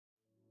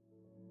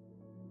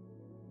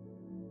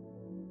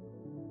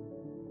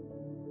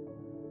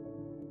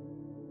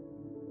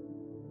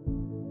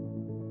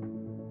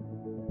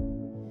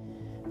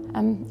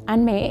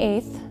On May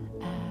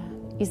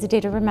 8th, easy day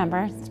to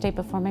remember, the day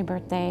before my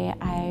birthday,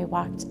 I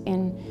walked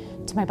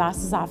into my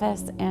boss's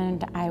office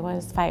and I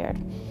was fired.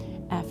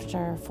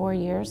 After 4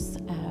 years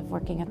of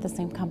working at the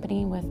same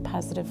company with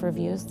positive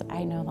reviews,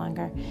 I no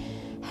longer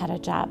had a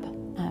job.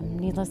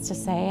 Needless to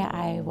say,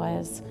 I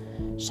was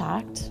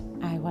shocked,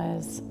 I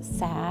was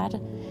sad,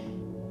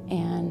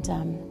 and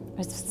I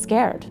was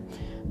scared.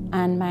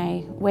 On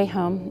my way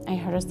home, I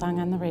heard a song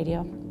on the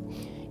radio,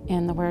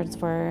 and the words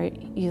were,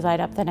 "You light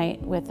up the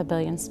night with a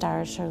billion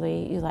stars,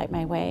 surely you light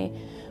my way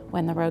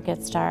when the road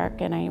gets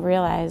dark." And I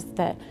realized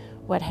that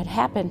what had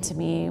happened to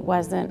me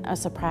wasn't a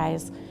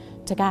surprise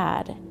to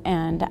God,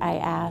 and I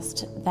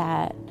asked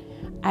that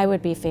I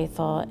would be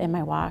faithful in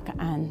my walk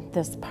on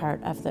this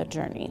part of the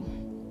journey.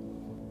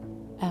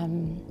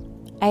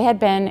 I had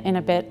been in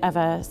a bit of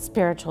a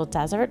spiritual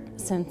desert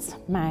since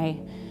my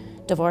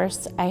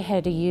divorce. I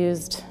had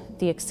used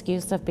the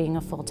excuse of being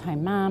a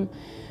full-time mom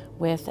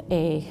with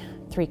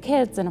 3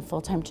 kids and a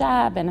full-time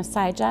job and a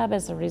side job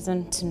as a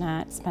reason to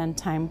not spend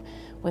time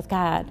with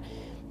God.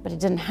 But I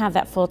didn't have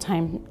that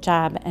full-time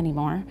job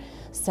anymore,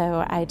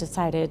 so I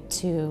decided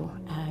to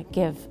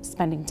give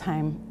spending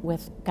time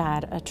with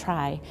God a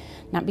try.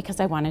 Not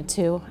because I wanted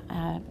to,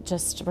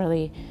 just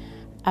really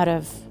out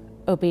of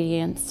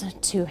obedience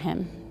to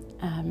Him.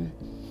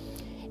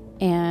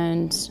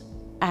 And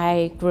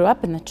I grew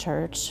up in the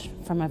church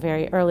from a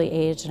very early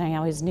age, and I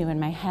always knew in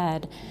my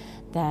head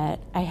that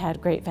I had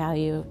great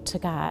value to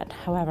God.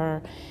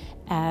 However,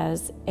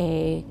 as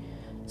a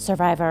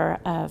survivor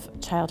of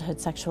childhood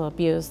sexual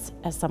abuse,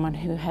 as someone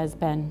who has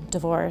been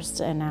divorced,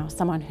 and now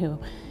someone who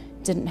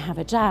didn't have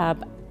a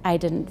job, I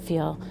didn't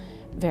feel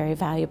very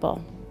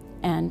valuable.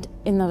 And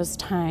in those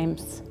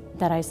times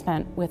that I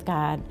spent with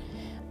God,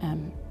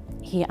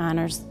 He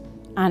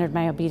honored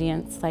my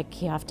obedience like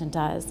He often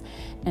does,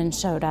 and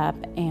showed up.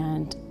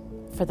 And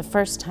for the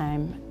first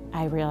time,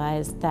 I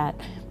realized that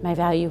my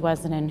value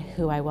wasn't in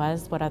who I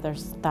was, what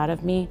others thought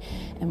of me,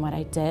 and what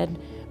I did,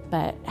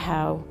 but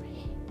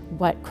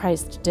what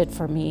Christ did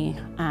for me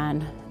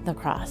on the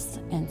cross.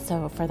 And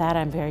so for that,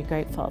 I'm very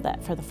grateful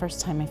that for the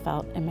first time I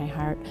felt in my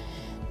heart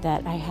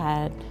that I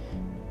had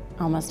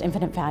almost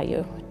infinite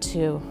value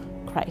to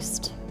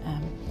Christ.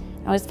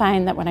 I always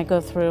find that when I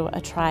go through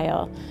a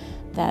trial,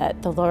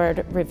 that the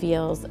Lord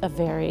reveals a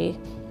very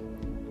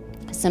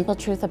simple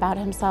truth about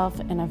Himself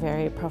in a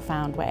very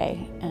profound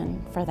way.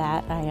 And for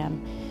that, I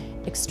am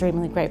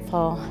extremely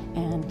grateful.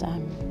 And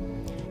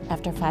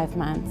after 5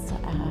 months,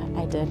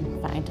 I did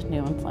find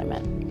new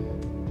employment.